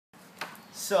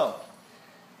So,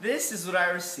 this is what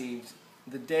I received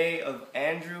the day of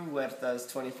Andrew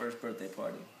Huerta's 21st birthday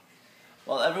party.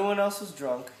 While everyone else was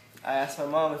drunk, I asked my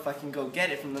mom if I can go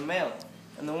get it from the mail.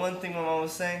 And the one thing my mom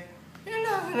was saying, "You're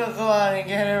not going to go out and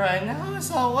get it right now, it's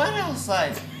all wet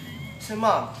outside." I said,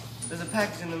 "Mom, there's a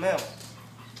package in the mail."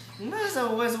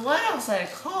 "No, it's wet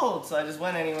outside, cold." So I just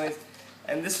went anyways,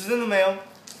 and this was in the mail,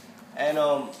 and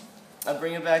I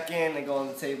bring it back in, I go on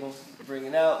the table, bring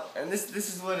it out, and this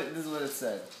is what it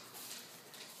said.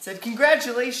 It said,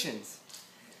 "Congratulations!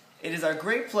 It is our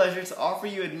great pleasure to offer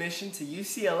you admission to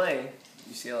UCLA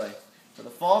for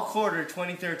the fall quarter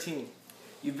 2013.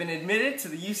 You've been admitted to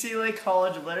the UCLA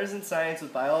College of Letters and Science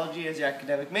with biology as your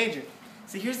academic major."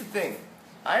 See, here's the thing.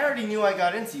 I already knew I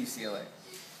got into UCLA,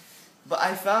 but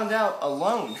I found out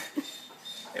alone.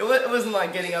 It wasn't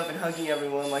like getting up and hugging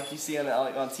everyone like you see on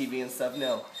TV and stuff.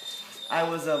 No, I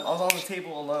was on the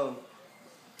table alone,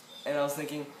 and I was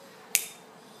thinking,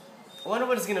 I wonder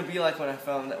what it's gonna be like when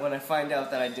I find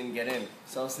out that I didn't get in.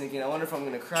 So I was thinking, I wonder if I'm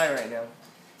gonna cry right now.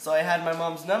 So I had my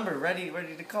mom's number ready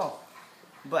to call.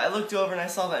 But I looked over and I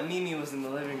saw that Mimi was in the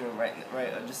living room, right,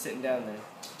 just sitting down there.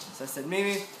 So I said,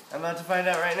 "Mimi, I'm about to find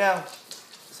out right now."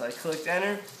 So I clicked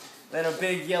enter. Then a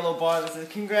big yellow bar that said,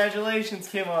 "Congratulations,"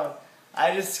 came on.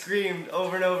 I just screamed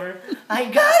over and over, "I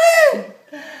got it!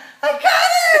 I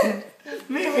got it!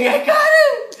 Mimi, I got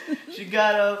it!" She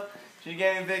got up, she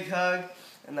gave me a big hug,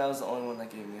 and that was the only one that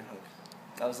gave me a hug.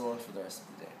 I was alone for the rest of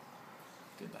the day.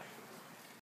 Goodbye.